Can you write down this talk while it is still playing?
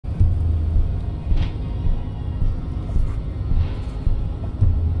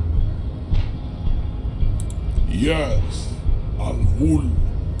Yes, I'll rule.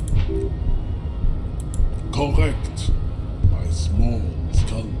 Correct, my small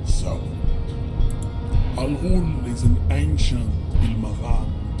skull servant. Al-Ghul is an ancient Ilmaran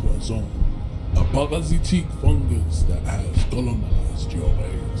poison, a parasitic fungus that has colonized your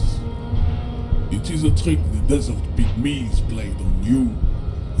race. It is a trick the desert pygmies played on you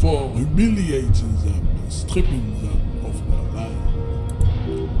for humiliating them and stripping them of their land.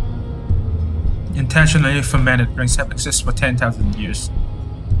 Intentionally fermented drinks have existed for 10,000 years.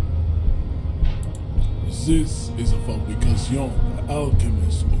 This is a fabrication the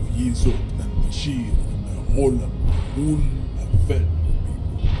alchemists of Yizot and Bashir and their Rolam Al-Ghul have fed the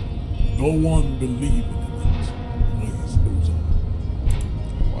people. No one believed in it, raised those on.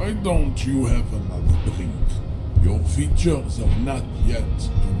 Why don't you have another drink? Your features are not yet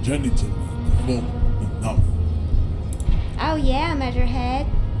congenitally deformed enough. Oh yeah, Measurehead.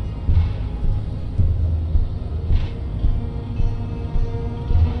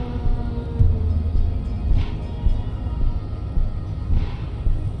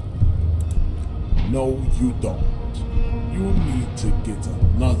 No, you don't. You need to get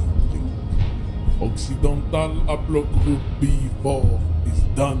another drink. Occidental Upload Group B4 is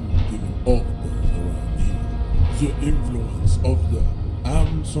done giving orders around here. The influence of the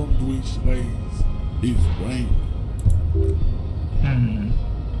Am Sandwich race is reigning.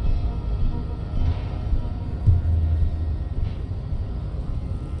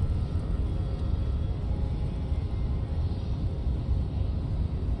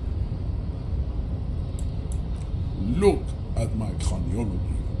 Look at my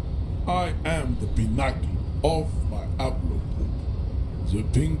craniology. I am the pinnacle of my haplogroup. The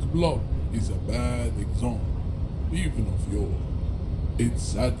pink blood is a bad example, even of yours. It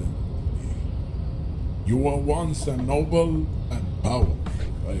saddens me. You were once a noble and powerful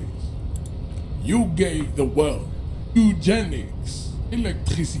race. You gave the world eugenics,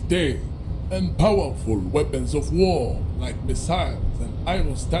 electricity, and powerful weapons of war like missiles and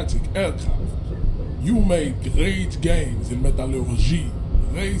aerostatic aircraft. You made great gains in metallurgy,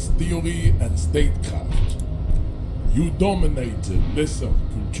 race theory, and statecraft. You dominated lesser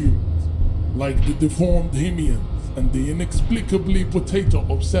cultures, like the deformed Hemians and the inexplicably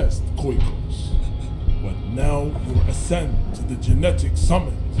potato-obsessed Quakers. But now your ascent to the genetic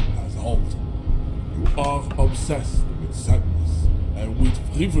summit has halted. You are obsessed with sadness and with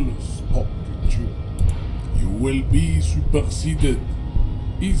frivolous pop culture. You will be superseded.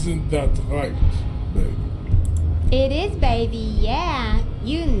 Isn't that right, baby? It is, baby, yeah.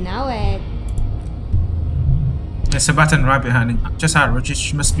 You know it. There's a button right behind it. Just out, Richard.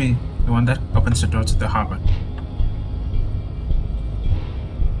 She must be the one that opens the door to the harbor.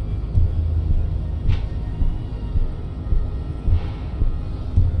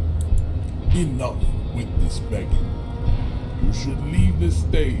 Enough with this begging. You should leave the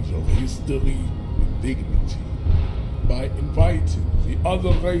stage of history with dignity by inviting the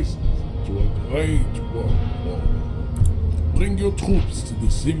other races to a great world war. Bring your troops to the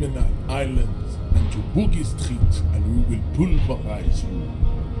Seminole Islands and to Boogie Street and we will pulverize you.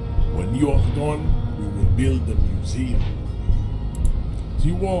 When you are gone, we will build a museum.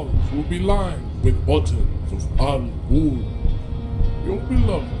 The walls will be lined with bottles of Al-Ghul, your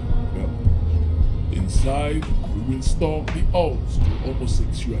beloved beverage. Inside, we will store the odes to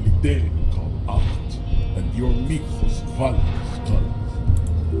homosexuality called art and your micros valors colors.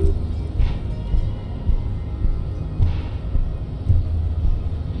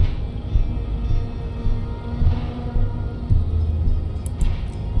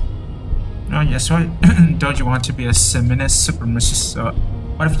 Oh yes, why don't you want to be a feminist supremacist?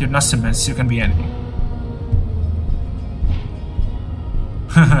 What if you're not feminist? You can be anything.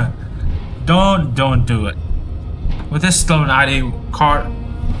 Don't do it. With this stolen ID card,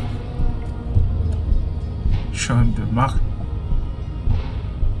 show him the mark.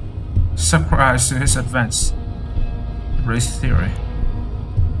 Surprise to his advance. Race theory.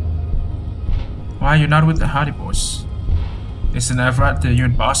 Why are you not with the Hardy Boys? Isn't Evart the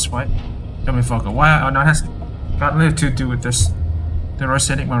unit boss, right? Don't be forget. Why are not has got little to do with this? The Rose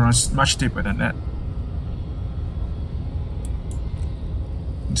Enigma runs much deeper than that.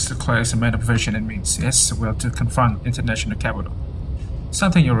 Mr. Clay is a made-up version and means he has the will to confront international capital.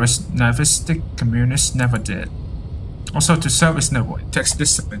 Something your naivistic communists never did. Also, to serve is noble, it takes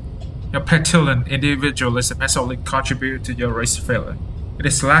discipline. Your petulant individualism has only contributed to your race failure. It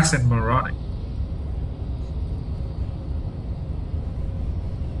is lax and moronic.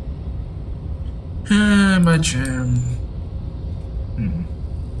 My gem.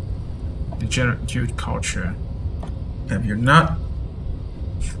 Degenerate youth culture. Have you not?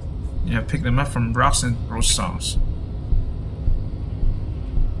 Yeah, pick them up from rocks and road songs.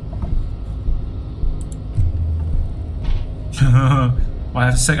 Well, I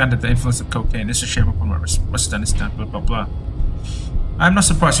have to say under the influence of cocaine. This is shape up on what's done is done, blah blah blah. I'm not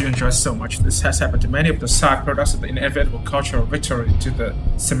surprised you enjoy so much. This has happened to many of the side products of the inevitable cultural victory to the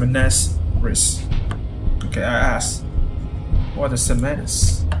Semenes race. Okay, I asked, what is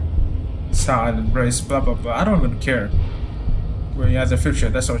Semenes? Silent race, blah blah blah. I don't even care. When you have the future,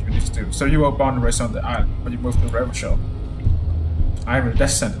 that's all you need to do. So you were born and raised on the island, but you moved to the river shore. I'm a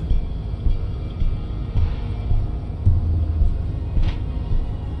descendant.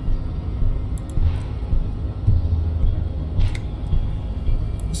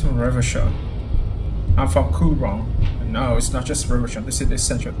 It's a river shore. I'm from Kurong. No, it's not just river shore. This is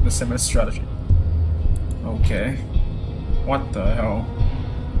essential to the similar strategy. Okay. What the hell?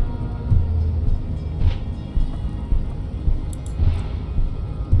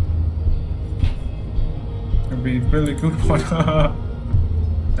 It'll be really good one.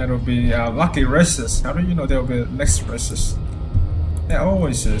 That'll be lucky races. How do you know there'll be next races? There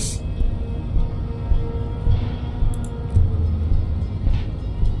always is.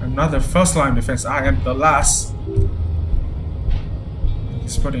 Another first line defense. I am the last.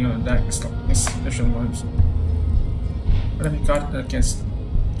 He's putting on a deck. It's initial moves. What have you got against?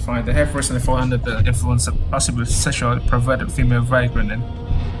 Fine. They have recently fallen under the influence of possibly sexually perverted female vagrant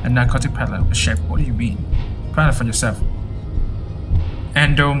and narcotic peddler with shape. What do you mean? Find it for yourself.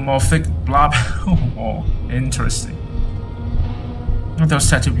 Endomorphic blob. Oh, interesting. What those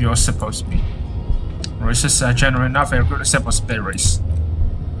tattoos you're supposed to be? Races are generally not very good examples of their race.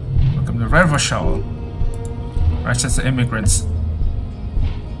 Welcome to River Shore. Righteous immigrants.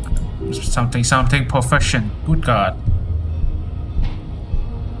 Something perfection. Good God.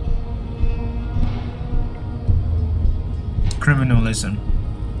 Criminalism.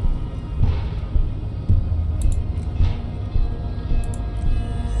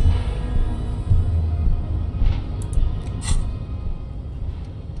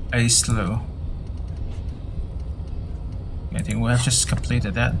 A slow. I think we have just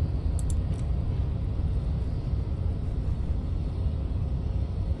completed that.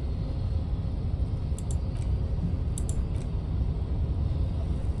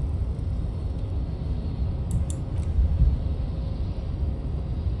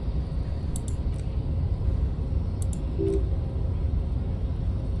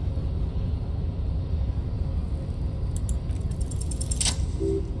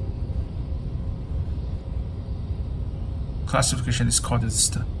 Classification is called as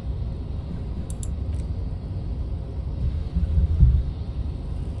the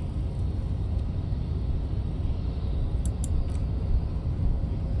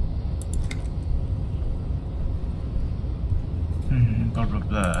blah blah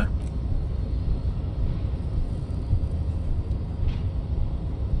blah.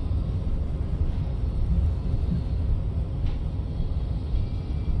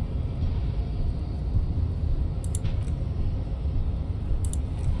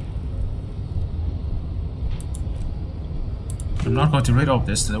 I'm not going to read all of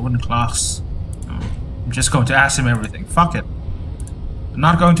this to the wooden class. I'm just going to ask him everything. Fuck it. I'm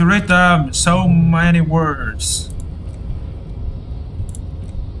not going to read them. So many words.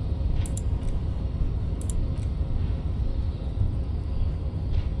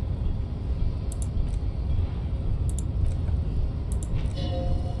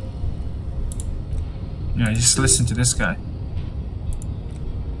 Yeah, just listen to this guy.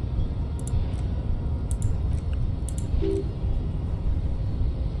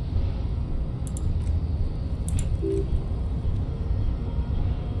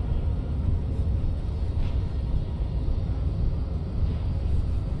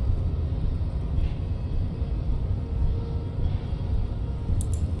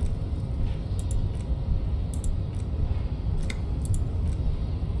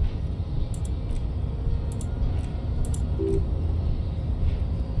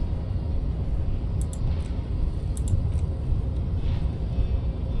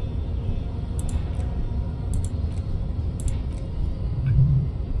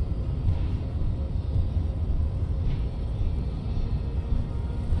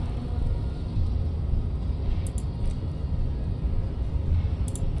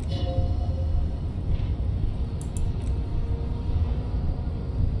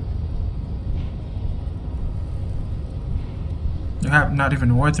 You have not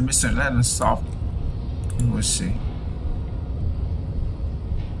even worth the Mr. Lennon solved. We'll see.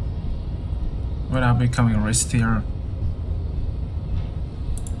 Without becoming a race theorem.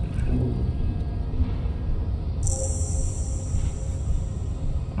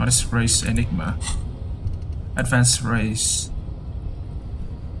 Oh, this race Enigma. Advanced race.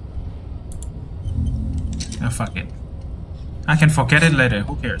 Oh, fuck it. I can forget it later,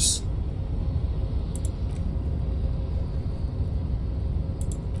 who cares?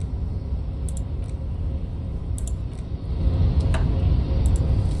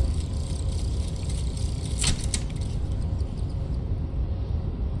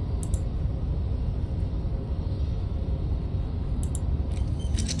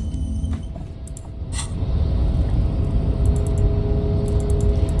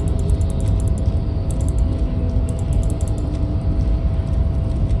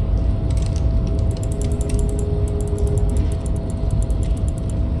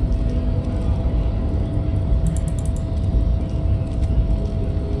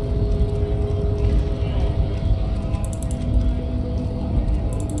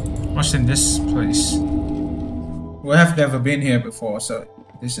 What's in this place? We have never been here before, so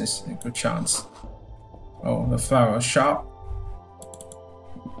this is a good chance. Oh, the flower shop.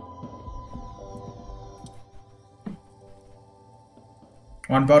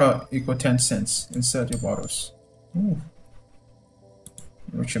 One bottle equal 10 cents. Insert your bottles. Ooh.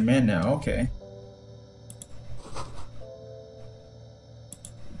 Rich man now, okay.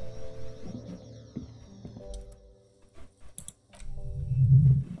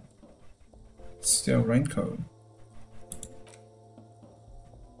 Still raincoat.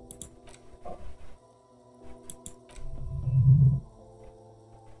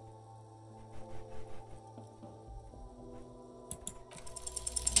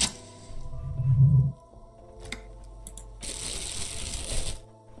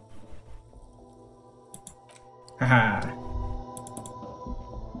 Haha.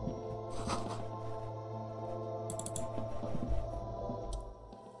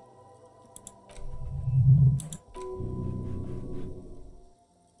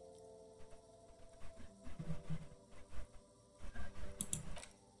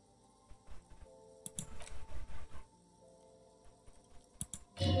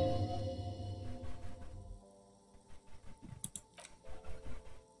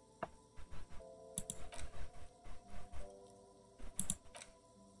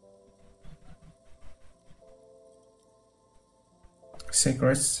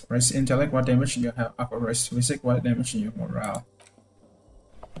 Secrets, raise intellect, what damage in your health, upper raise physics, what damage in your morale.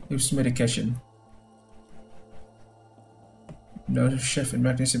 Use medication. No shift in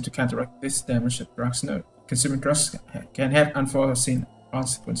mechanism to counteract this damage that drugs no. Consuming drugs can have unforeseen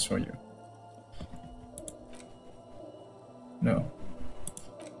consequences for you. No.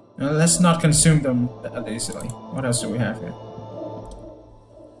 Now let's not consume them that easily. What else do we have here?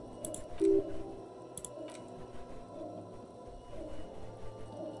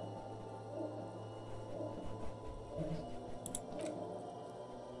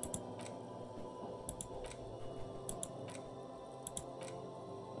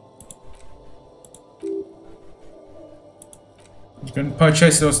 You can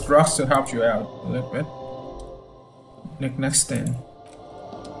purchase those drugs to help you out a little bit. Next thing.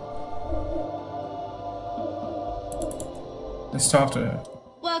 Let's talk to her.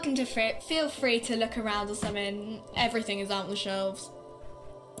 Welcome to Fripp. Feel free to look around or something. Everything is out on the shelves.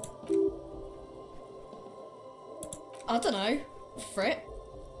 I don't know. Fripp?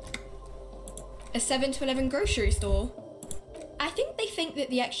 A 7 to 11 grocery store? I think they think that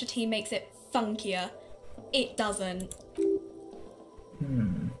the extra tea makes it funkier. It doesn't.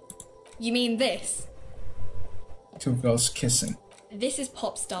 You mean this? Two girls kissing. This is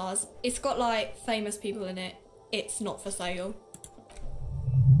Pop Stars. It's got like famous people in it. It's not for sale.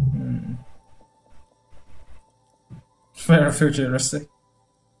 Very futuristic.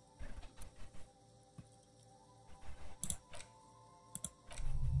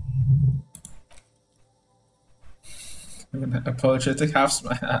 Apologetic half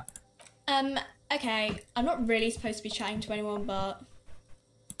smile. Okay. I'm not really supposed to be chatting to anyone, but...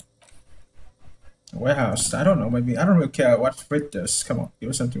 Warehouse. I don't know, maybe. I don't really care what Frit does. Come on, give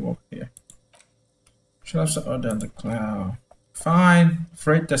us something over here. Shelves are down the cloud. Fine.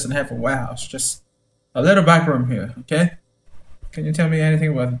 Frit doesn't have a warehouse, just a little back room here, okay? Can you tell me anything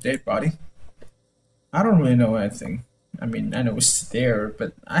about the dead body? I don't really know anything. I mean, I know it's there,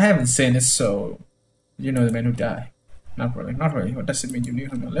 but I haven't seen it, so... You know the man who died. Not really, not really. What does it mean? You knew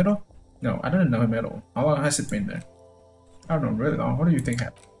him a little? No, I didn't know him at all. How long has it been there? I don't know, really long. What do you think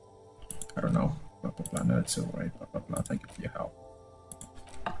happened? I don't know. Blah, blah, blah. No, it's alright. Blah, blah, blah. Thank you for your help.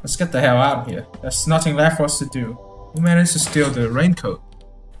 Let's get the hell out of here. There's nothing left for us to do. Who managed to steal the raincoat?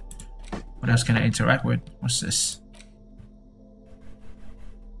 What else can I interact with? What's this?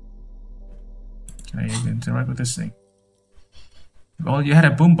 Can I even interact with this thing? Well, you had a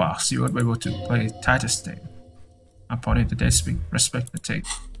boombox, you would be able to play Titus Day. Upon it, they speak, respect the tape.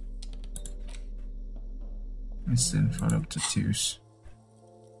 Instant photo tattoos.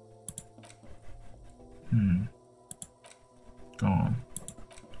 Gone.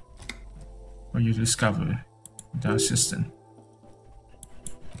 What you discover without assistant.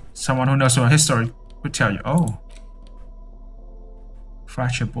 Someone who knows your history would tell you, oh,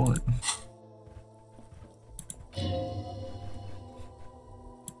 fracture bullet.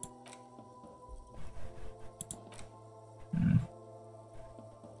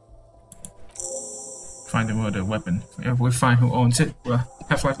 Find the murder weapon. If we find who owns it, we'll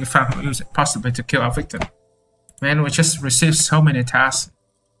have likely found who used it, possibly to kill our victim. Man, we just received so many tasks.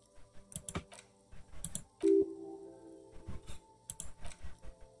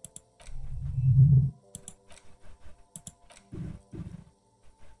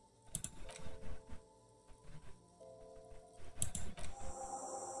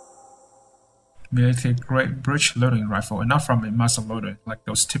 Military great bridge loading rifle, and not from a muzzle loader like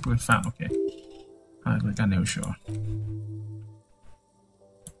those typically found. Okay. I click on new sure.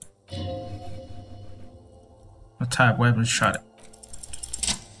 What type weapon shot it?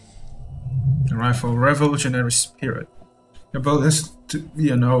 The rifle revolutionary spirit. The bullet is to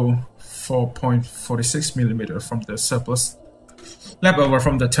be an 4.46mm from the surplus leftover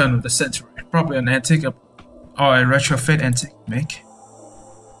from the turn of the century. Probably an antique or a retrofit antique make.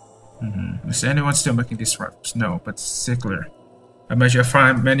 Is anyone still making these rifles? No, but Ziegler, a major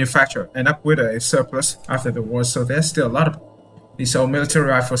prime manufacturer, ended up with a surplus after the war, so there's still a lot of these old military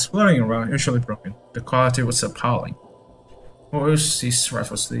rifles floating around, usually broken. The quality was appalling. Who's these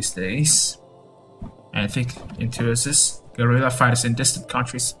rifles these days? Antique enthusiasts, guerrilla fighters in distant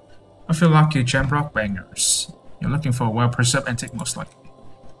countries. I feel lucky jamrock bangers. You're looking for a well-preserved antique, most likely.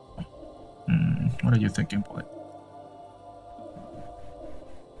 What are you thinking, boy?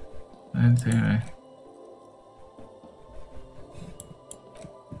 Anything.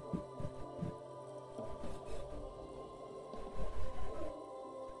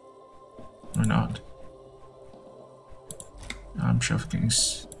 Or not? I'm sure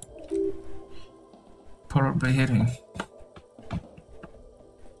things probably hitting.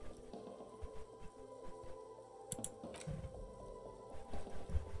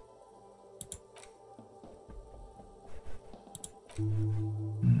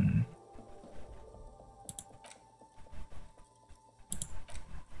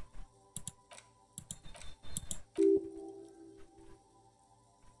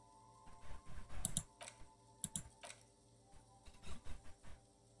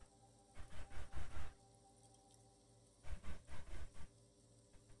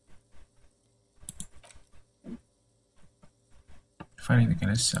 Fighting the gun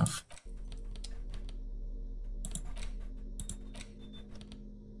itself.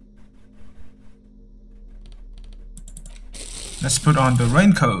 Let's put on the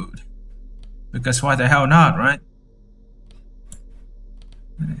raincoat. Because why the hell not, right?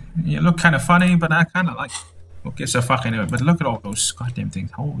 You look kind of funny, but I kind of like it. Who gives a fuck anyway? But look at all those goddamn things.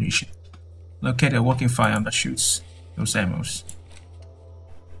 Holy shit. Look at the working firearm that shoots those ammos.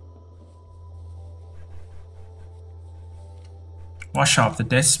 Wash off the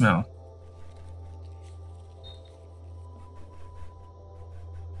death smell.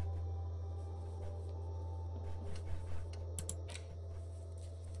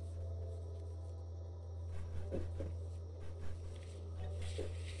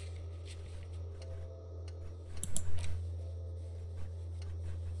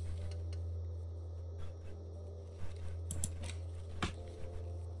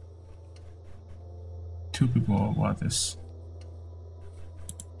 Two people about this.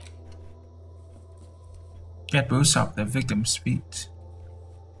 Get boost up the victim's feet.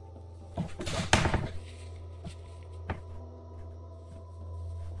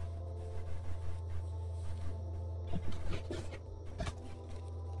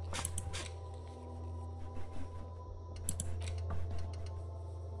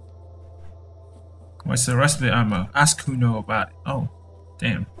 What's the rest of the armor? Ask who know about it. Oh,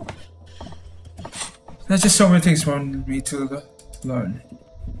 damn. There's just so many things for me to learn.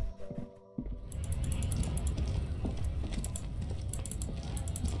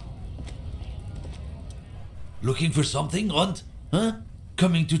 Looking for something, Hunt? Huh?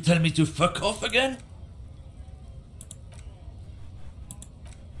 Coming to tell me to fuck off again?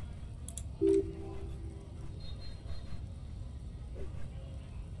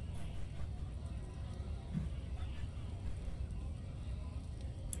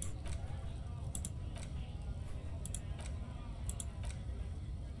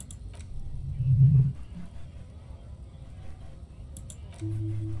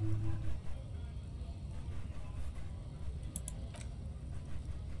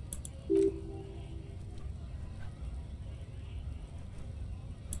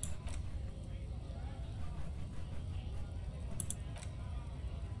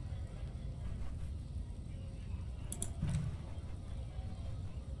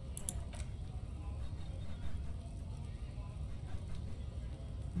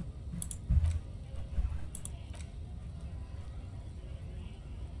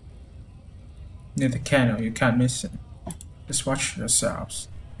 Near the candle, you can't miss it. Just watch yourselves.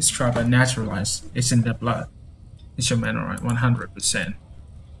 It's tried by naturalized. It's in their blood. It's your manner, right? 100%.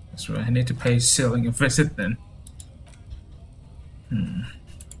 That's right. I need to pay Ceiling a visit then.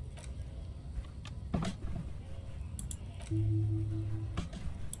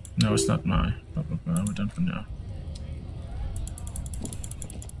 No, it's not mine. We're done for now.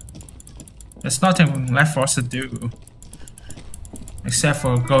 There's nothing left for us to do. Except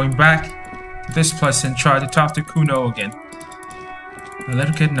for going back to this place and try to talk to Kuno again. The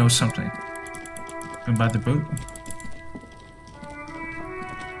little kid knows something. About the boot.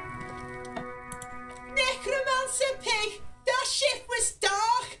 Necromancer pig! That ship was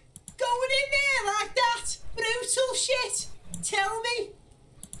dark! Going in there like that! Brutal shit! Tell me!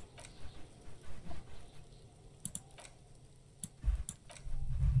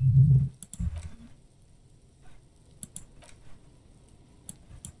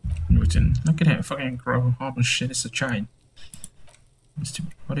 Newton, look at him fucking grow almost shit as a giant.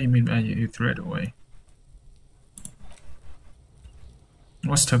 What do you mean by you threw it away?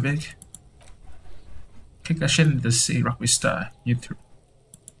 What's too big? Kick that shit into the sea, Rocky Star. You threw.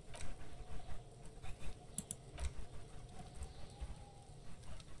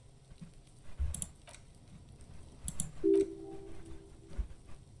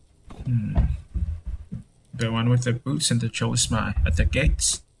 The one with the boots and the Joe smile at the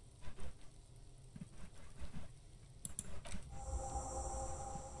gates.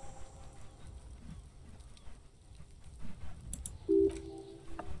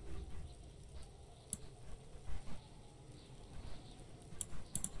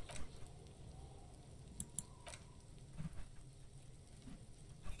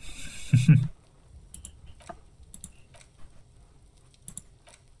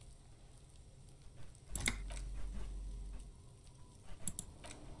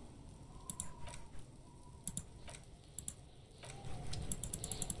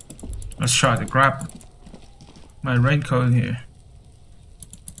 Let's try to grab my raincoat here.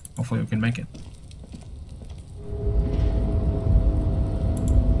 Hopefully we can make it.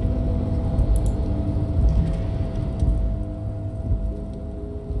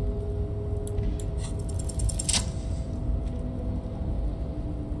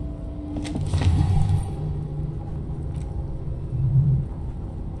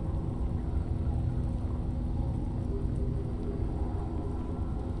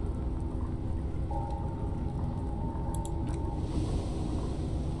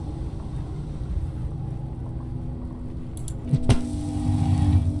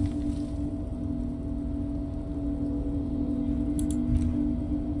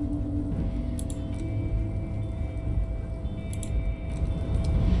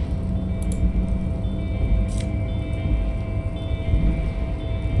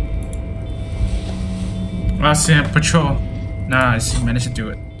 Last patrol. Nice, you managed to do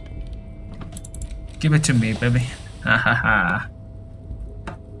it. Give it to me, baby. Ha ha ha.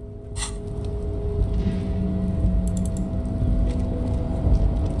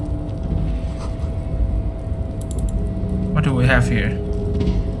 What do we have here?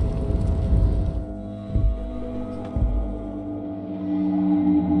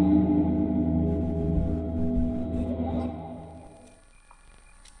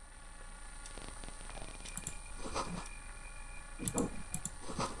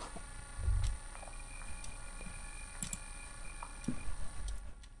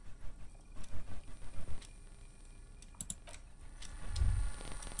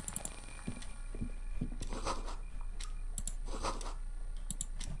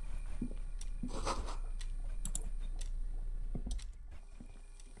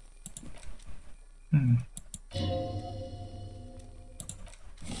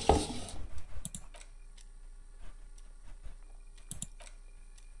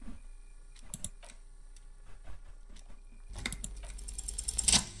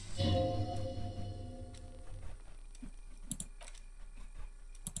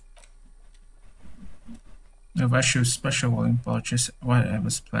 If I shoot special willing bulges,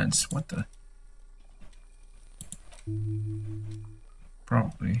 whatever's plans, what the?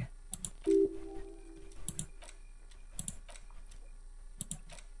 Probably.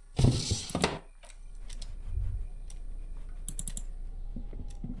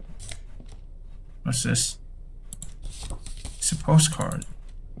 What's this? It's a postcard.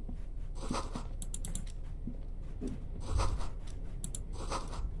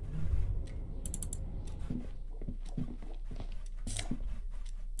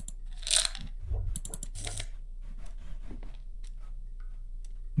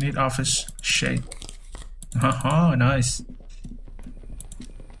 Need office shade. Oh, nice.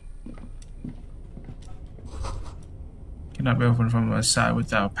 Cannot be opened from the side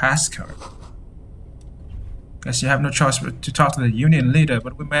without a passcode. Guess you have no choice but to talk to the union leader,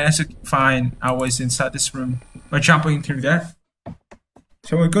 but we managed to find our ways inside this room by jumping through that.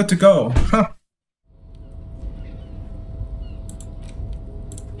 So we're good to go. Huh.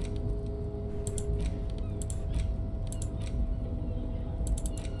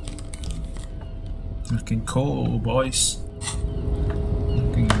 Looking cool, boys.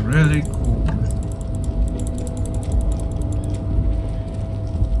 Looking really cool.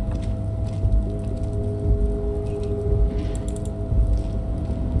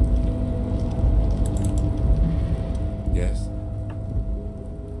 Yes.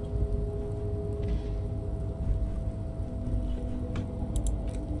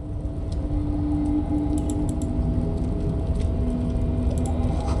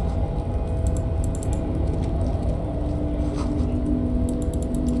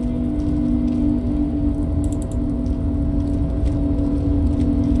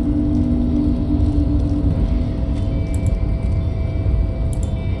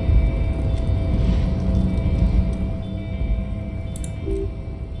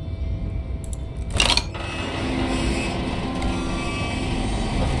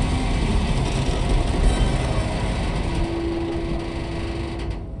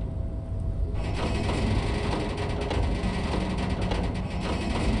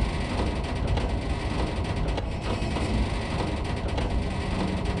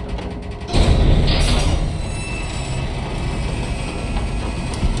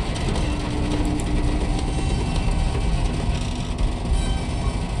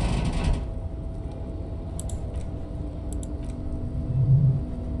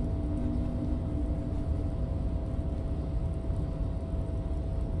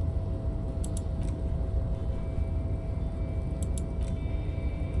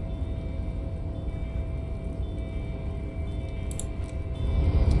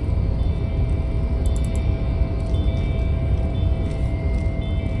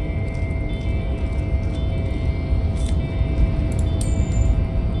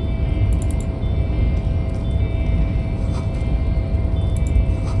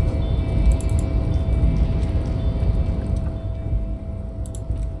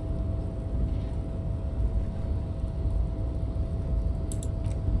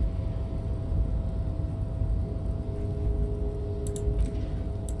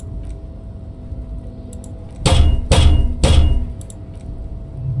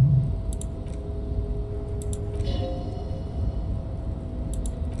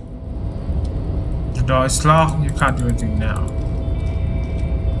 The door is locked, you can't do anything now.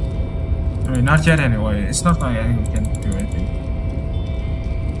 I mean, not yet anyway. It's not like anyone can do anything.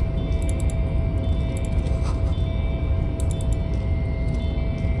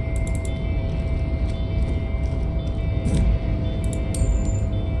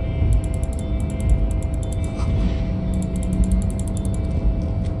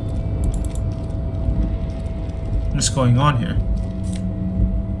 What's going on here?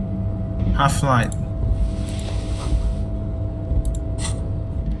 Half-light.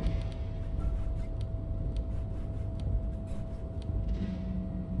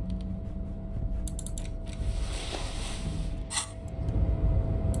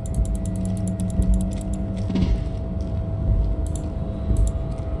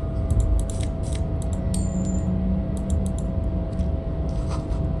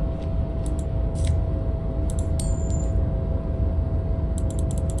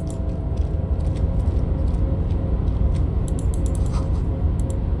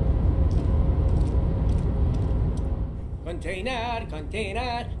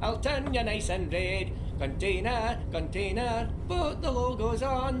 Container, I'll turn you nice and red. Container, put the logos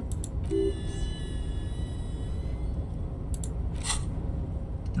on.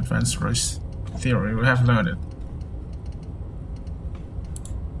 Advanced race theory, we have learned it.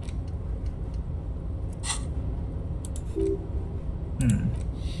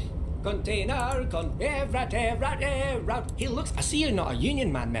 Container, Evart. Hey, looks, I see you're not a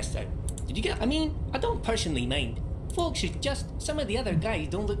union man, mister. Did you get, I don't personally mind. Folks should just, some of the other guys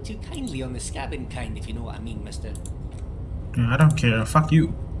don't look too kindly on the scabbing kind, if you know what I mean, mister. Yeah, I don't care. Fuck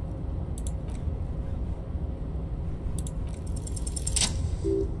you.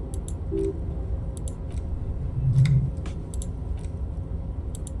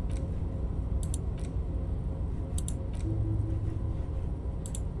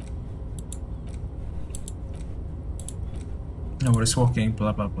 Nobody's walking,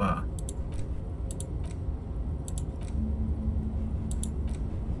 blah blah blah.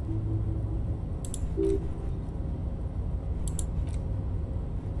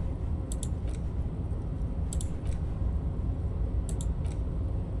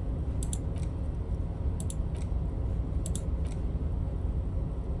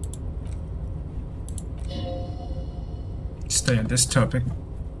 Stay on this topic.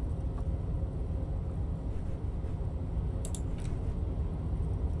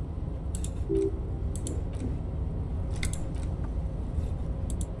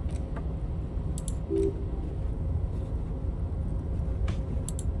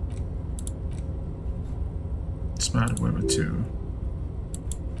 Smart River 2.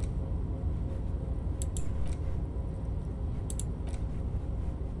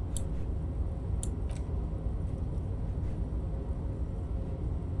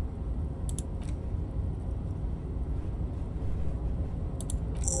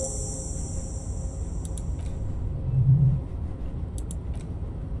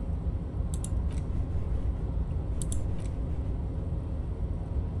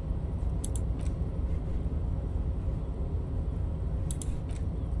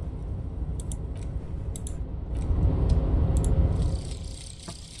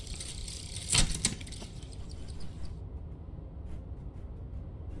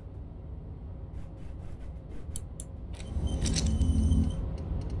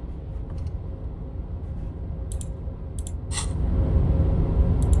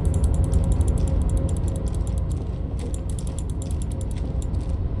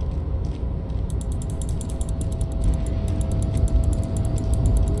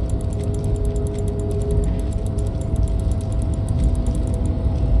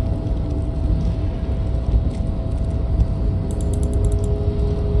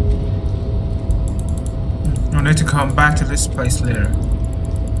 I need to come back to this place later.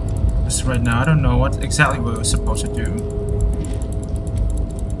 Just right now, I don't know what exactly we're supposed to do.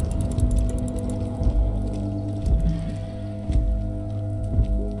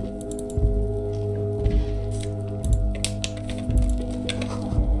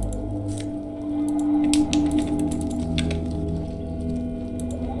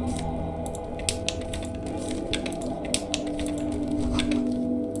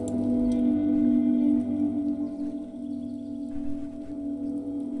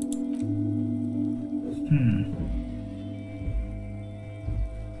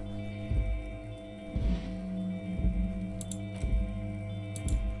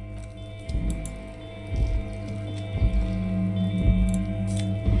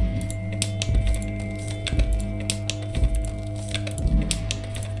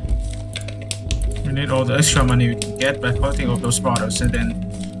 We need all the extra money we can get by collecting all those bottles and then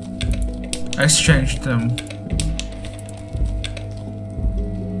exchange them.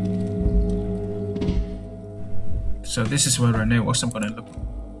 So this is where Renee was. I'm gonna look.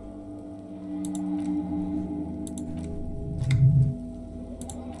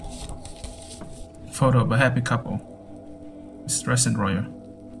 Photo of a happy couple. Stress and Royer.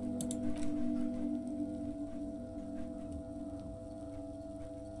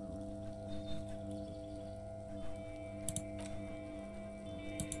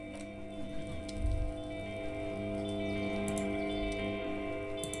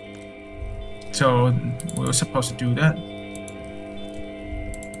 So we were supposed to do that.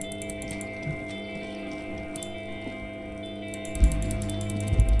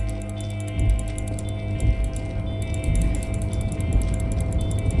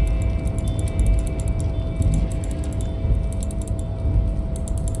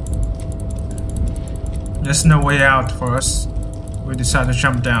 There's no way out for us. We decided to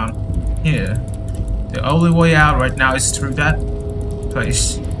jump down here. The only way out right now is through that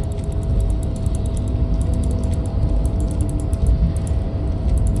place.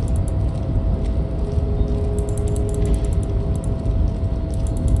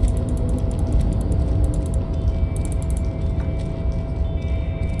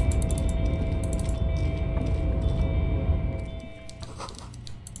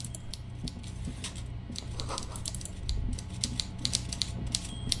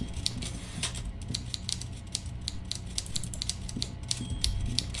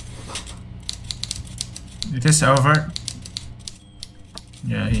 Is this Evart?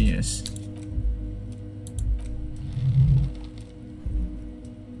 Yeah, he is.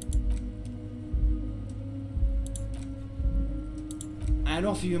 I'd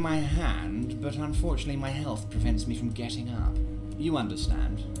offer you my hand, but unfortunately my health prevents me from getting up. You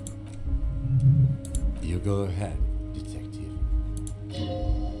understand? You go ahead, detective.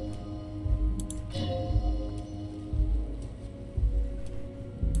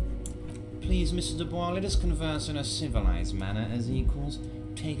 Please, Mr. Dubois, let us converse in a civilized manner as equals.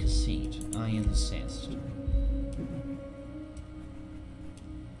 Take a seat, I insist.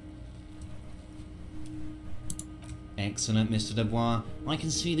 Excellent, Mr. Dubois. I can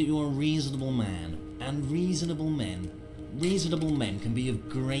see that you're a reasonable man, and reasonable men can be of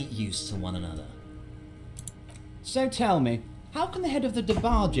great use to one another. So tell me, how can the head of the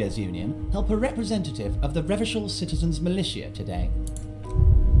Debarges Union help a representative of the Revachol Citizens Militia today?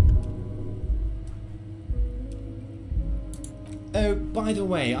 Oh, by the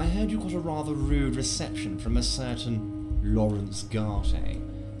way, I heard you got a rather rude reception from a certain Lawrence Garte.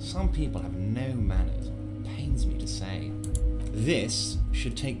 Some people have no manners. Pains me to say. This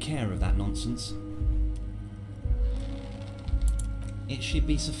should take care of that nonsense. It should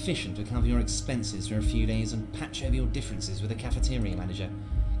be sufficient to cover your expenses for a few days and patch over your differences with the cafeteria manager.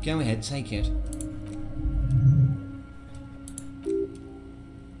 Go ahead, take it.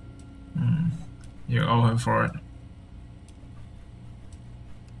 You owe him for it.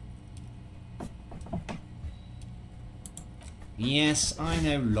 Yes, I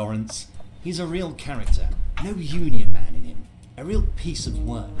know Lawrence. He's a real character. No union man in him. A real piece of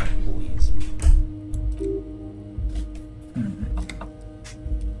work, boys.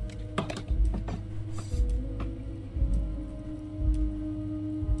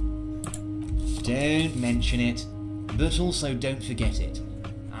 Don't mention it, but also don't forget it.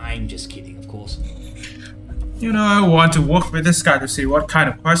 I'm just kidding, of course. You know, I want to work with this guy to see what kind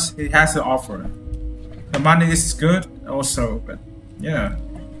of quest he has to offer. The money is good, also, but yeah.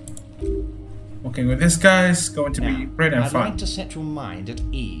 Working with this guy is going to be great and fun. I'd like to set your mind at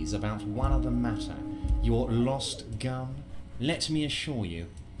ease about one other matter. Your lost gun. Let me assure you,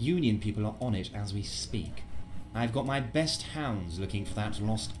 Union people are on it as we speak. I've got my best hounds looking for that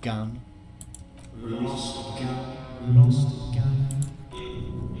lost gun. Lost gun. Lost gun.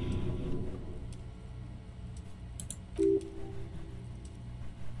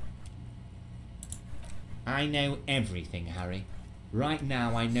 I know everything, Harry. Right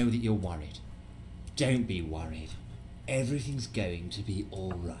now I know that you're worried. Don't be worried. Everything's going to be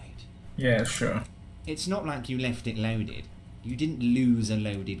alright. Yeah, sure. It's not like you left it loaded. You didn't lose a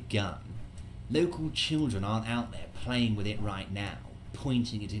loaded gun. Local children aren't out there playing with it right now,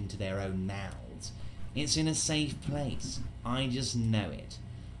 pointing it into their own mouths. It's in a safe place. I just know it.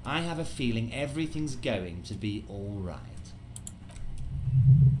 I have a feeling everything's going to be alright.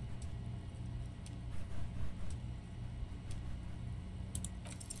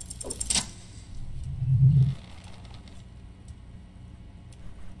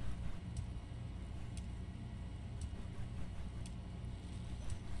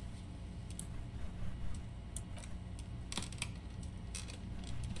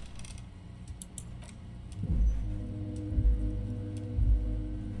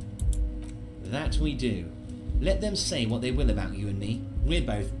 That we do. Let them say what they will about you and me. We're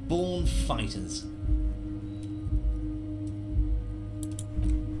both born fighters.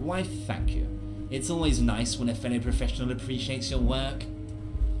 Why, thank you. It's always nice when a fellow professional appreciates your work.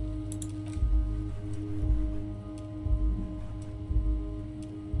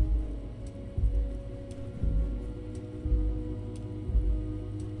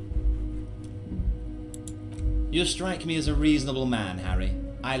 You strike me as a reasonable man, Harry.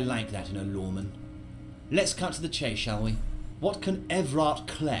 I like that in a lawman. Let's cut to the chase, shall we? What can Evart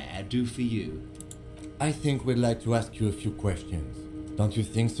Clare do for you? I think we'd like to ask you a few questions. Don't you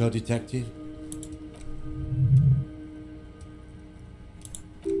think so, Detective?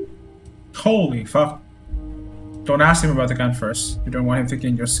 Holy fuck. Don't ask him about the gun first. You don't want him to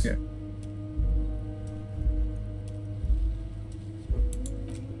gain your skill.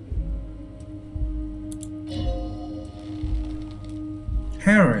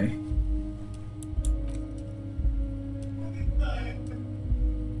 Harry.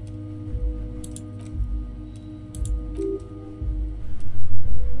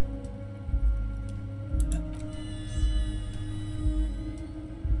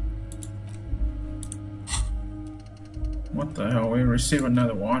 What the hell? We receive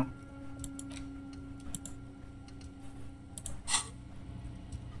another one.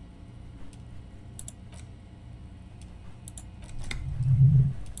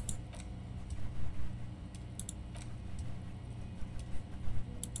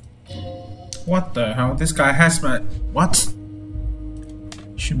 What the hell? This guy has my... What?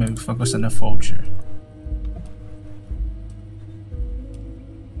 Should maybe focus on the vulture.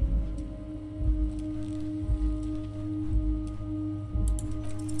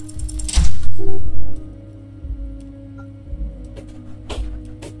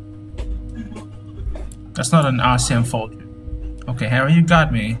 That's not an RCM vulture. Okay, Harry, you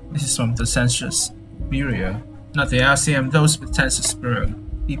got me. This is from the Census Bureau. Not the Elysium, those with Census Bureau.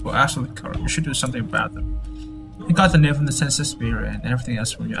 People are absolutely corrupt. You should do something about them. You got the name from the Census Bureau and everything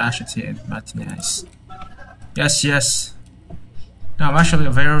else from your actions here in Martinez. Yes, yes. Now I'm actually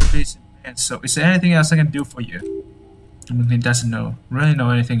a very decent man, so is there anything else I can do for you? He doesn't really know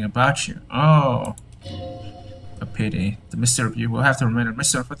anything about you. Oh. A pity. The mystery of you will have to remain a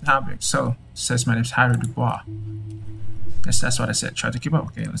mystery for the time being. So, says my name's Harry Dubois. Yes, that's what I said. Try to keep up.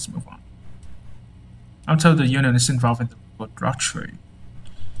 Okay, let's move on. I'm told the union is involved in the drug trade.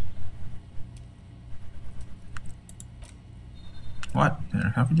 What?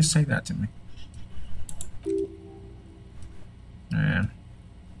 How could you say that to me? Yeah.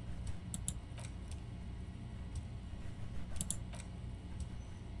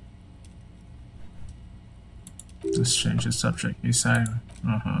 Let's change the subject. You say,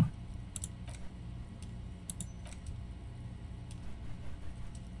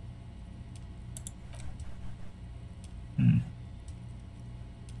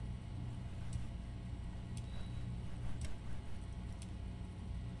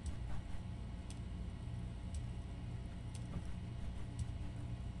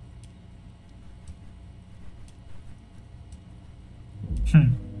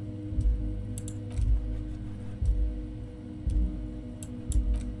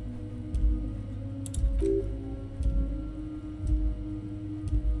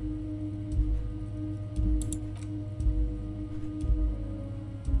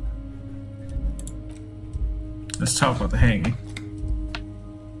 Let's talk about the hanging.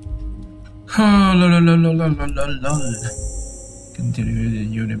 Oh, lol. Continue the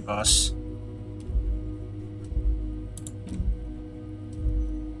unit boss.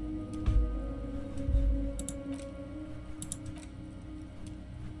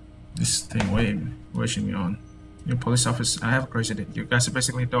 This thing waging me on. Your police office, I have a crazy idea. You guys are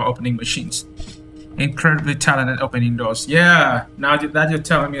basically door opening machines. Incredibly talented opening doors. Yeah, now that you're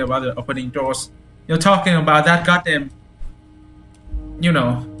telling me about the opening doors, you're talking about that goddamn, you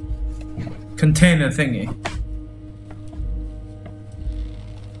know, container thingy.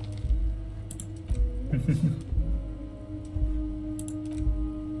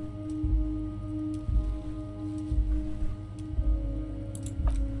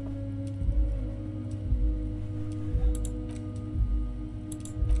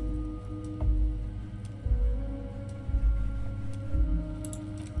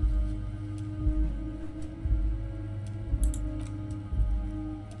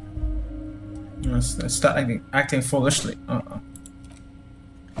 Start acting foolishly.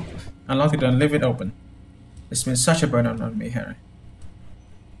 Unlock it and leave it open. It's been such a burden on me, Harry.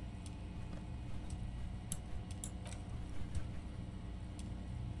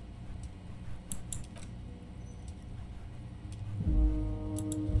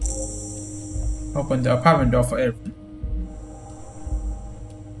 Open the apartment door for everyone.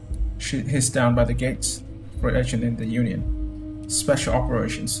 He's down by the gates. Great agent in the Union. Special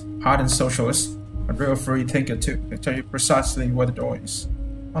operations. Hardened socialist. A real free thinker too. I'll tell you precisely where the door is.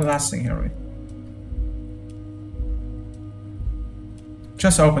 One last thing, Harry.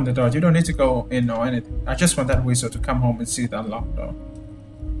 Just open the door. You don't need to go in or anything. I just want that weasel to come home and see the unlocked door.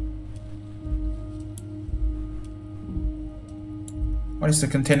 What is the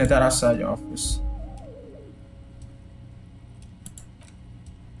container that outside your office?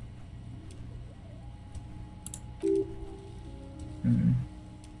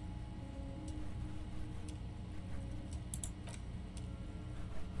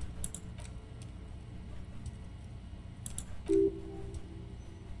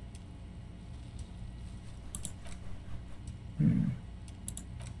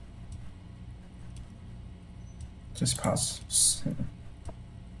 Just pass.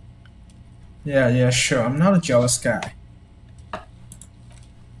 Yeah, sure. I'm not a jealous guy.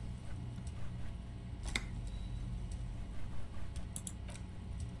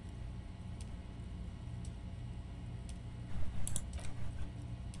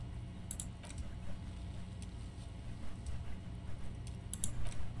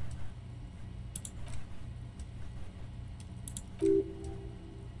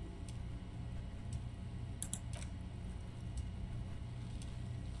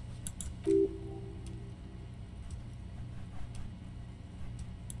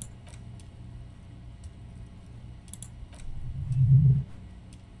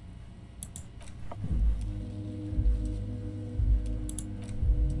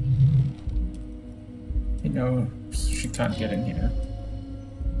 No, she can't get in here.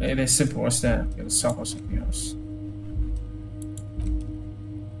 It is simple as that. Get a sock or something else.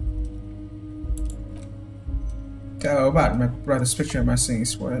 Go about my brother's picture in my singing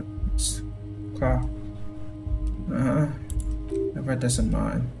sweat. Car. Evart doesn't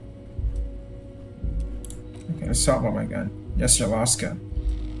mind. Okay, assault by my gun. Yes, your last gun.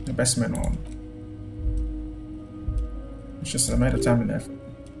 The best man on. It's just a matter of time and effort.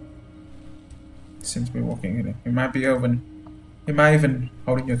 Seems to be walking in it. He might even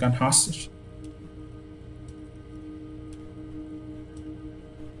holding your gun hostage.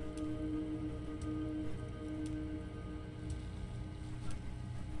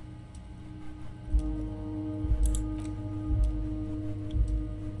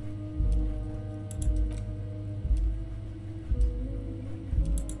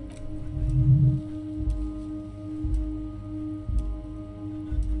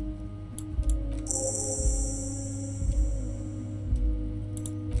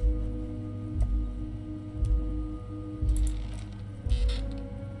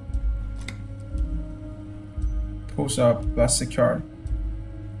 Pulls up plastic card.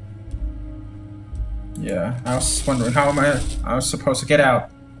 Yeah, I was wondering how I was supposed to get out.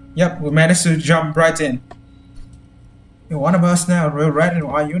 Yep, we managed to jump right in. You're one of us now. We're right in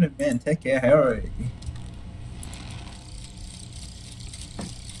our unit, man. Take care, hurry.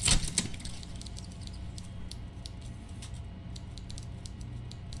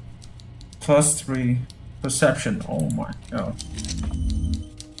 +3 perception. Oh my god.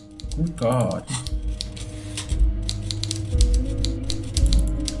 Good god.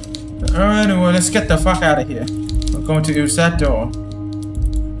 Anyway, let's get the fuck out of here. We're going to use that door.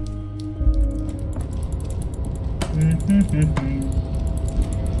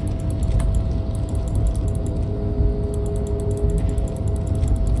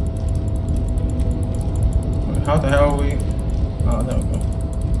 Wait, how the hell are we? Oh, there we go.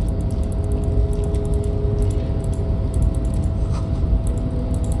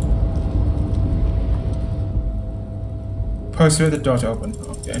 Persuade the door to open.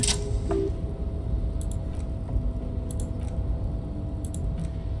 Okay.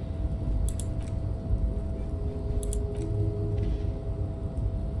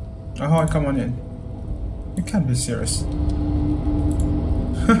 Oh, come on in. You can't be serious.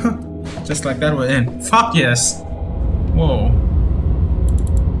 Just like that, we're in. Fuck yes! Whoa.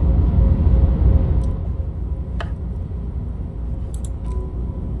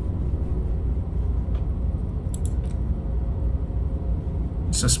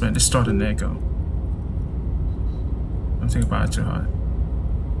 Suspend distorted echo. Don't think about it too hard.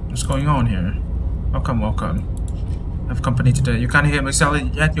 What's going on here? Welcome. I have company today. You can't hear him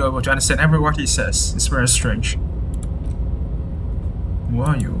exactly yet. You're able to understand every word he says. It's very strange. Who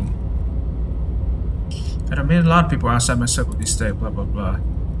are you? I meet a lot of people outside my circle these days. Blah blah blah.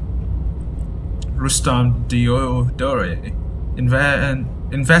 Rustam Diodore,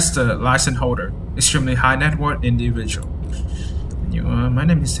 investor, license holder, extremely high net worth individual. My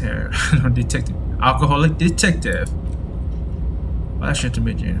name is Hare. Detective, alcoholic detective. Pleasure to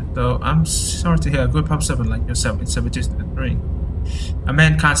meet you. Though I'm sorry to hear a good pub servant like yourself in servitude to the ring. A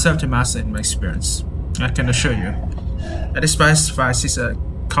man can't serve to master in my experience. I can assure you. That despite his vice, he's a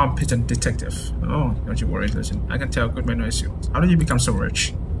competent detective. Oh, don't you worry, listen. I can tell a good man knows you. How did you become so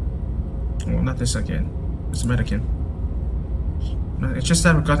rich? Well, not this again. What's the matter, Kim? It's just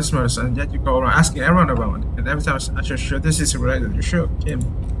that we got this murder, and yet you go around asking everyone about it. And every time I'm sure this is related, you're sure, Kim,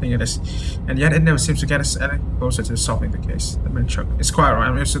 thing it is. And yet it never seems to get us any closer to solving the case. The man chuckled. It's quite right.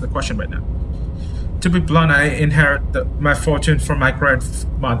 I'm used to the question right now. To be blunt, I inherit my fortune from my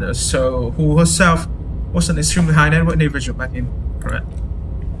grandmother, so who herself was an extremely high net worth individual back in correct.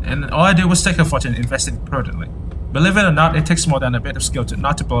 And all I did was take her fortune and invest it prudently. Believe it or not, it takes more than a bit of skill to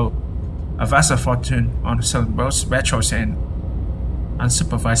not to blow a vast fortune on selling both bad choice and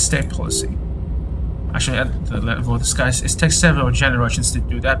unsupervised state policy. Actually, at the level of the skies, it takes several generations to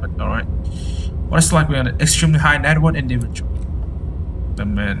do that, but alright. What it's like being an extremely high net worth individual. But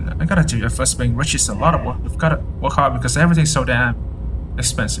man, I gotta tell you, at first being rich is a lot of work. You've gotta work hard because everything's so damn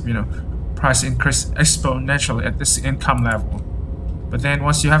expensive, you know. Price increase exponentially at this income level. But then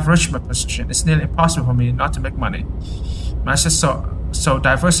once you have reached my position, it's nearly impossible for me not to make money. My assets so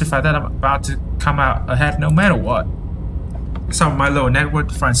diversified that I'm about to come out ahead no matter what. Some of my low net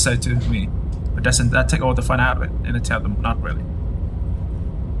worth friends say to me, but doesn't that take all the fun out of it? And I tell them, not really.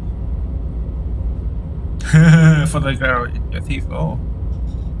 For the girl, your thief, oh.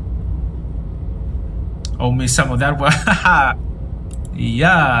 Owe me some of that work.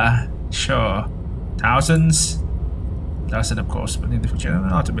 Yeah, sure. Thousands, of course, but in the future,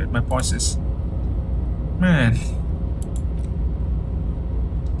 not a bit. My point is, man.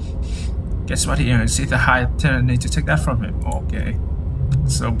 Guess what he earns? The high tenant need to take that from him. Okay.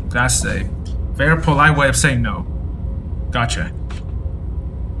 So that's a very polite way of saying no. Gotcha.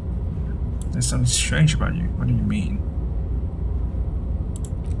 There's something strange about you. What do you mean?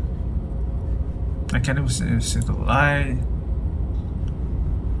 I can't even see the light.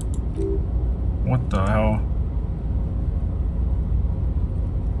 What the hell?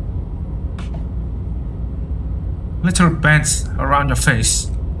 Little bands around your face.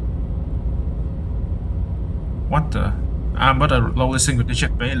 What the? I'm but a lowly single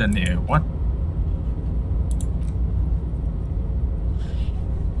digit billionaire. What?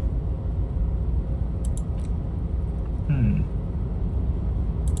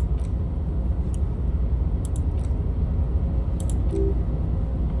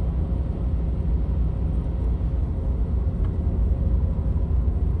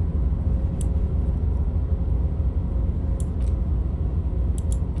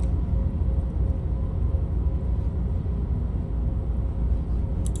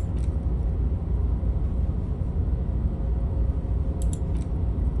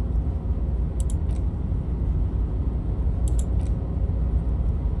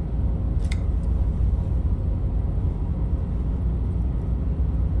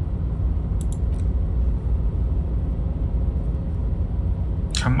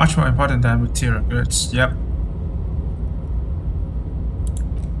 Much more important than material goods. Yep.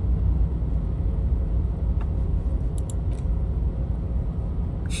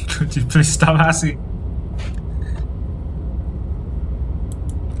 Could you please stop asking?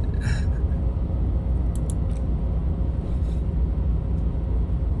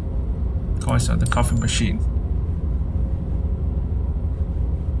 Coins on the coffee machine.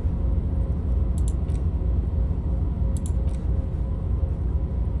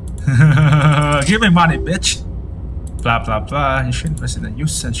 Give me money, bitch. Blah blah blah. You should invest in a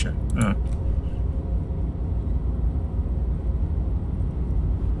youth censure.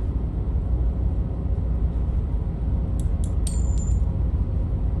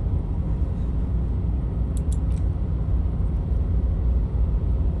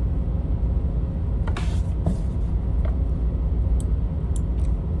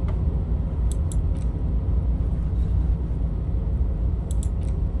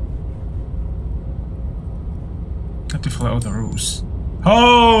 To follow the rules.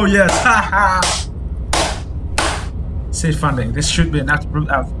 Oh yes! Haha! Seed funding. This should be enough to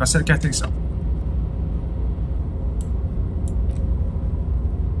rule out. I said, I think so.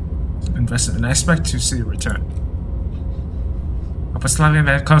 Invested and I expect to see a return. Upper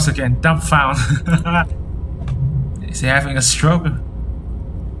man comes again, dumbfounded. Is he having a stroke?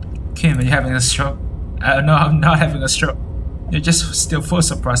 Kim, are you having a stroke? No, I'm not having a stroke. You're just still full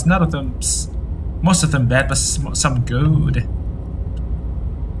surprise. None of them. Most of them bad, but some good.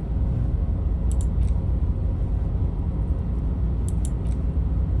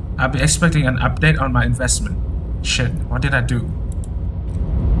 I'll be expecting an update on my investment. Shit, what did I do?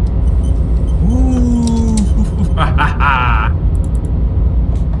 Ooh.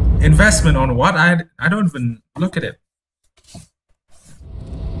 Investment on what? I don't even look at it.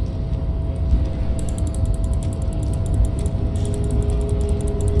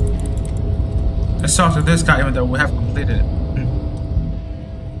 Let's talk to this guy even though we have completed it.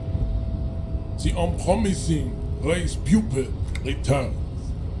 The unpromising race pupil returns.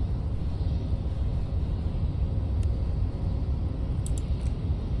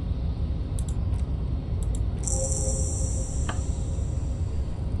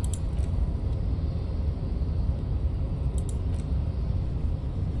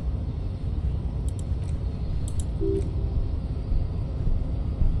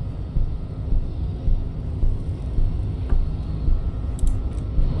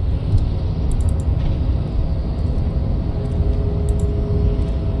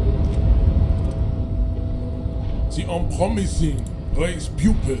 The unpromising race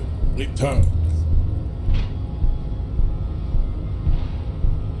pupil returns.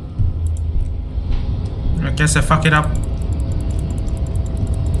 I guess I fuck it up.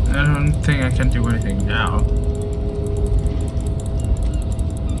 I don't think I can do anything now.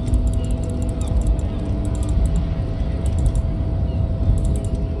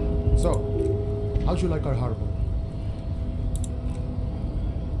 So, how'd you like our harbor?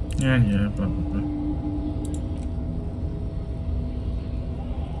 Yeah, blah, blah, blah.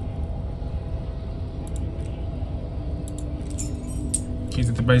 Key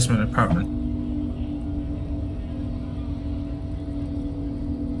to the basement apartment.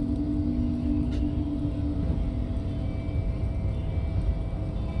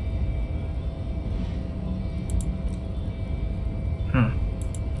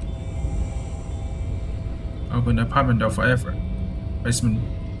 Open the apartment door forever. Basement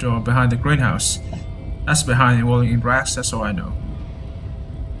door behind the greenhouse. That's behind and rolling in racks, that's all I know.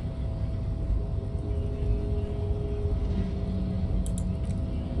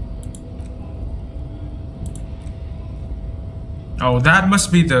 Oh, that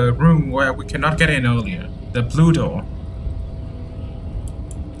must be the room where we cannot get in earlier. The blue door.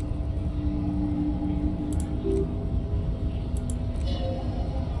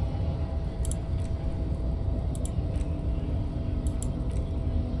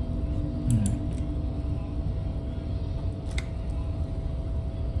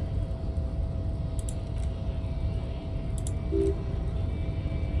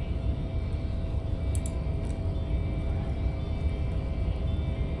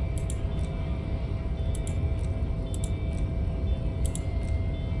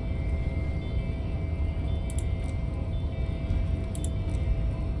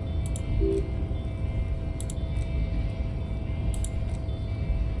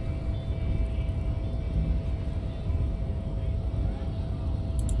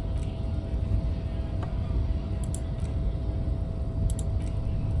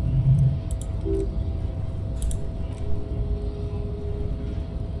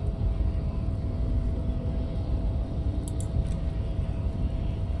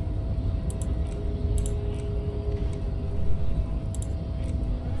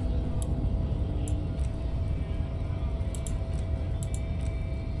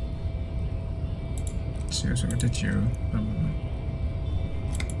 Seriously, what did you?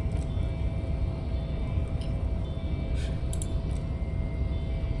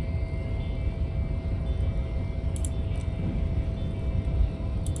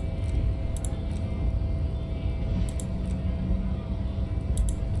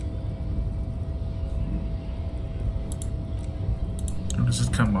 How does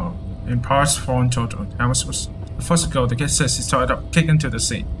it come out? In parts, 4 in total. I was supposed to go. The kid says he started up, kicked into the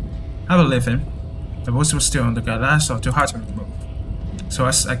sea. I believe him. The boots were still on the glass, or too hard to remove. So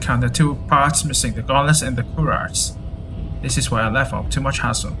as I counted 2 parts missing, the gauntlets and the cuirass. This is where I left off. Too much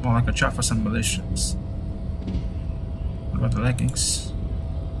hassle, more like a job for some militias. What about the leggings?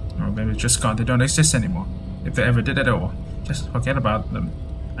 Or maybe just gone. They don't exist anymore. If they ever did at all, just forget about them.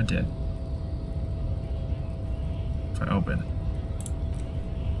 I did. If I open.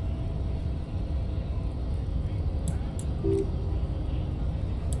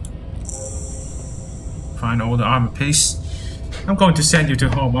 Find all the armor piece. I'm going to send you to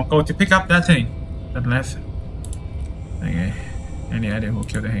home. I'm going to pick up that thing that left. Okay. Any idea who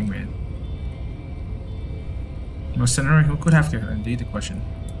killed the hangman? Mercenary? Who could have killed him? Indeed, the question.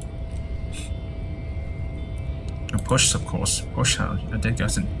 A push, of course. Push how? I think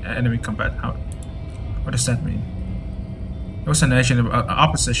as an enemy combat. How? What does that mean? It was an agent of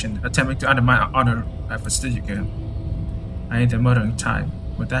opposition attempting to undermine honor efforts. Did you kill him? I ain't the murdering type,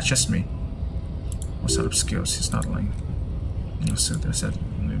 but that's just me. What sort of skills? He's not lying. So there's that.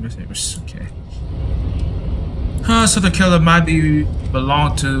 Maybe it was okay. So the killer might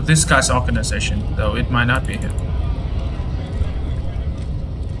belong to this guy's organization, though it might not be him.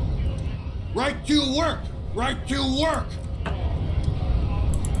 Right to work! Right to work!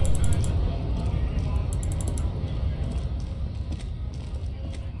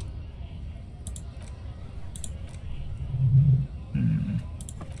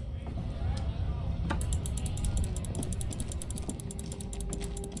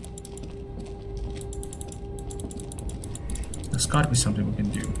 There's gotta be something we can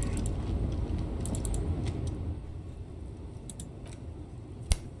do.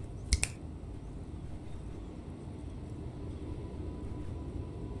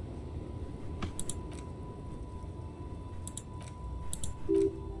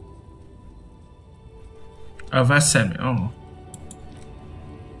 Oh, that sent me. Oh.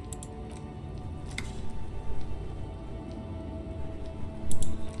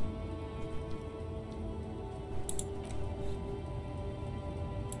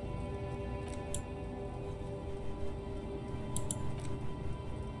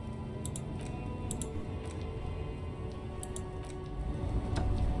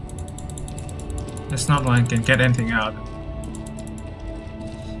 It's not like I can get anything out.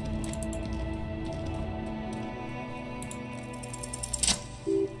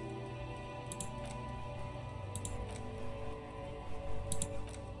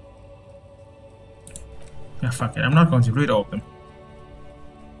 Yeah, fuck it. I'm not going to read all of them.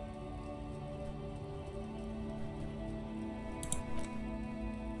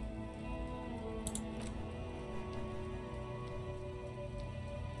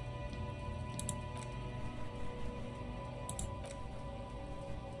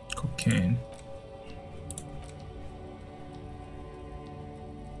 Cocaine.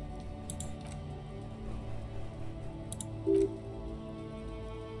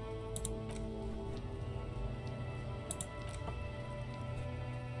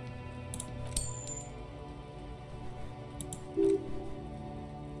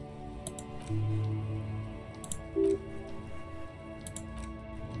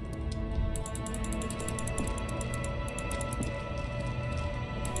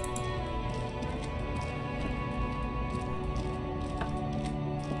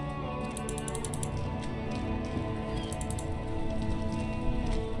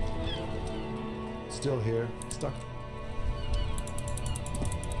 still here, stuck.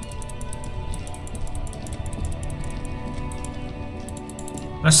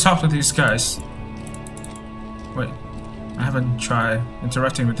 Let's talk to these guys. Wait, I haven't tried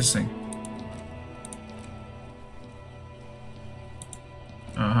interacting with this thing.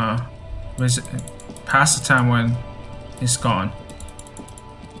 Visit past the time when he's gone.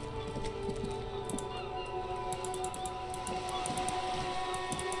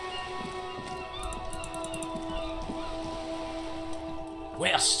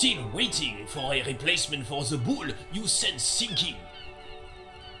 We're still waiting for a replacement for the bull you sent sinking.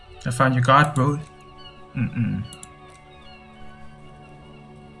 I found your guard, bro.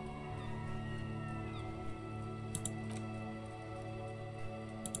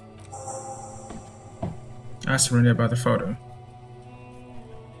 Ask Renee about the photo.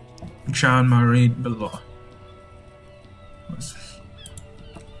 John Marie below. What's this?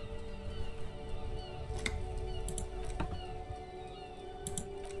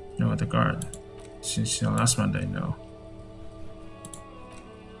 No, the guard. Since last Monday, no.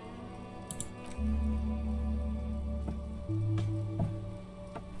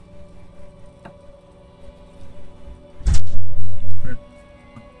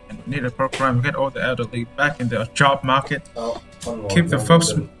 Need a program to get all the elderly back in the job market. Keep the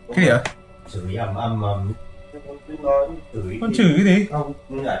folks clear. Con chửi cái gì?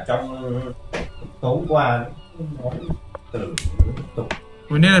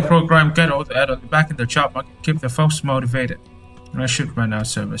 We need a program get all the elderly back in the job market. Keep the folks motivated. I should run our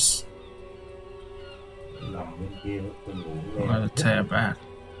service. I'll tear back.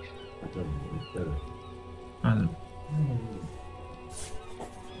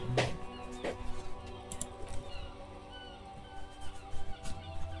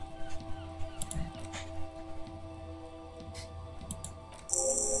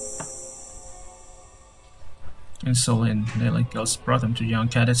 Insulin nearly kills brought them to young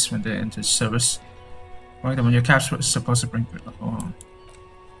cadets when they entered service. Right when your caps were supposed to bring good luck. Oh.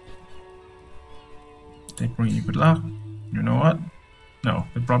 They bring you good luck. You know what? No,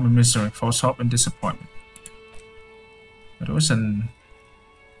 they brought me misery, false hope, and disappointment. But it wasn't.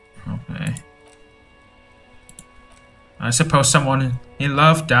 Okay. I suppose someone he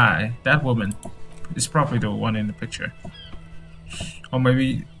loved died. That woman is probably the one in the picture. Or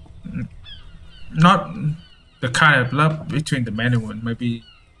maybe not the kind of love between the man and woman. Maybe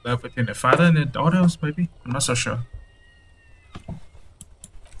love between the father and the daughters, maybe? I'm not so sure.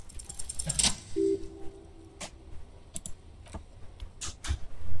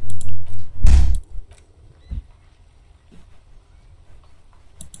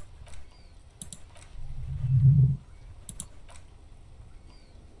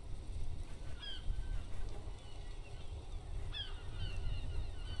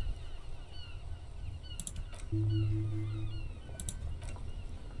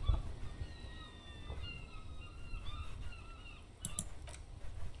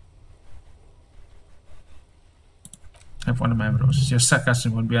 Have one of my bros. Your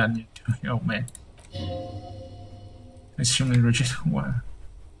sarcasm won't be on you. Oh man. Extremely rigid. Wow.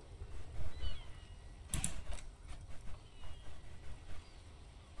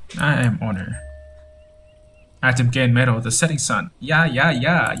 I am honored. Item gain medal, the setting sun. Yeah,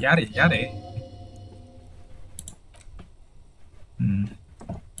 yada.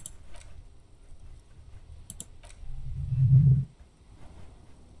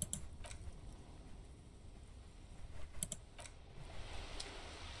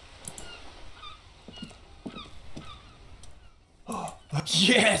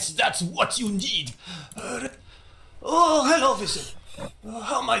 Yes, that's what you need. Oh, hello, Vincent.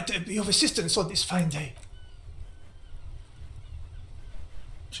 How might I be of assistance on this fine day?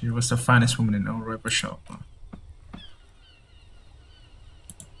 She was the finest woman in our rapper shop.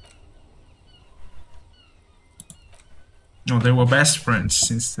 No, they were best friends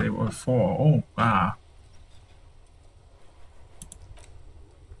since they were 4. Oh, wow.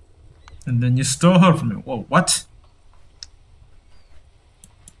 And then you stole her from me. Whoa, what?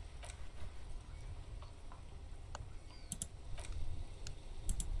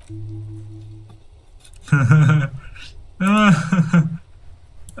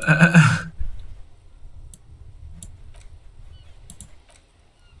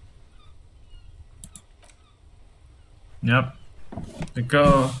 Yep. The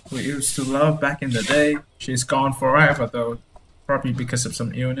girl we used to love back in the day, she's gone forever though. Probably because of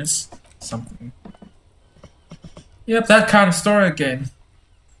some illness. Something. Yep, that kind of story again.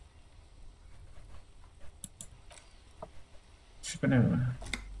 She's been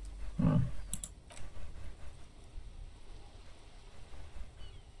oh.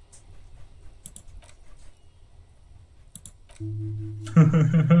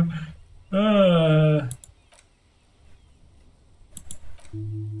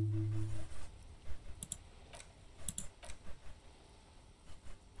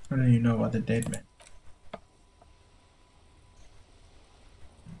 I don't even know what the date meant.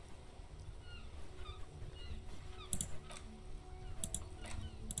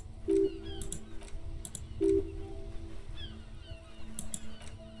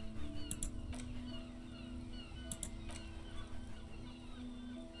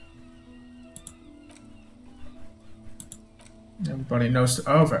 Everybody knows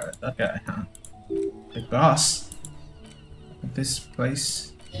Evart, that guy, huh? Big boss at this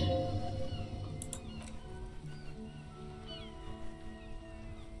place.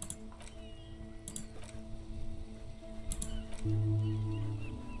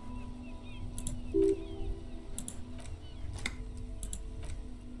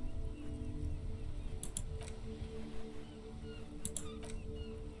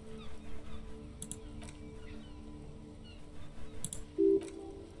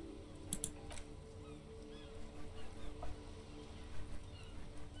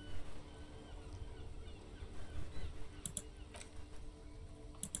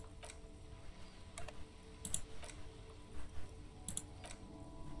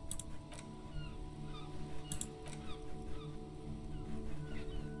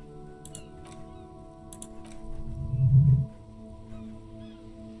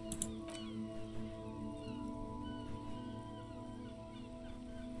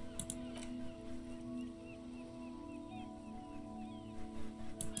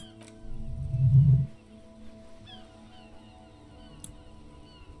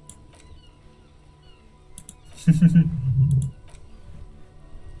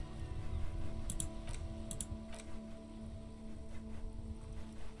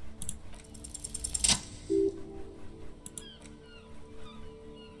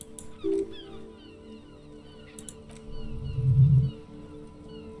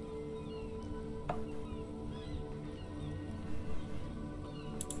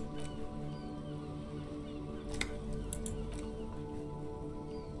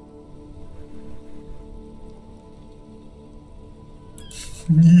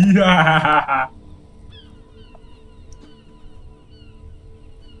 Yeah.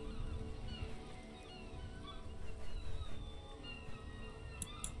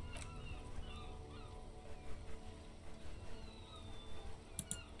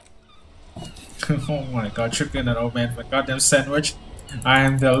 Oh my god, tricking an old man for a goddamn sandwich. I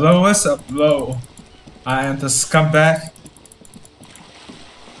am the lowest of low. I am the scumbag.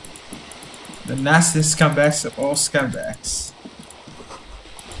 The nastiest scumbags of all scumbags.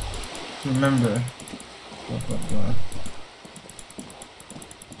 Remember. Blah, blah, blah.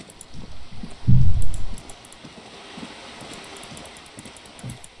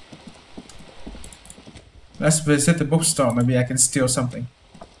 Let's visit the bookstore. Maybe I can steal something.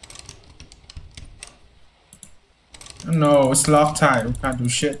 No, it's Loctite. We can't do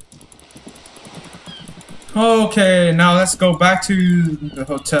shit. Okay, now let's go back to the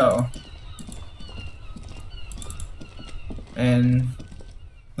hotel. And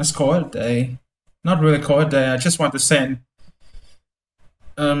let's call it a day. Not really call it a day. I just want to send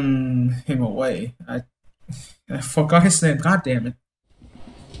him away. I forgot his name. God damn it.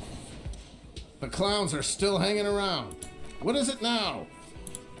 The clowns are still hanging around. What is it now?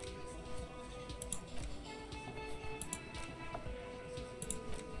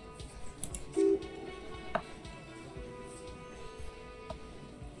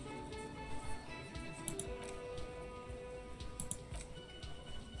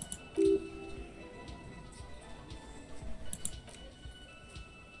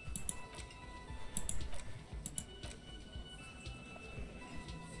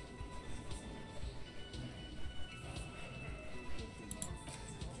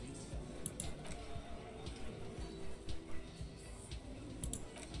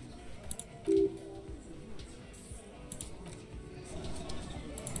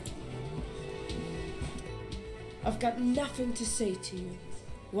 I've got nothing to say to you.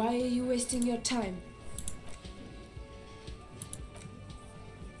 Why are you wasting your time?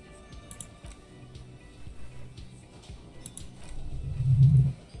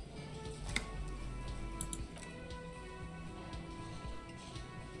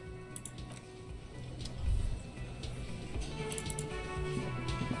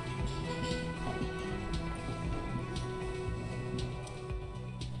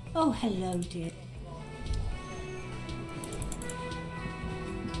 Oh, hello, dear.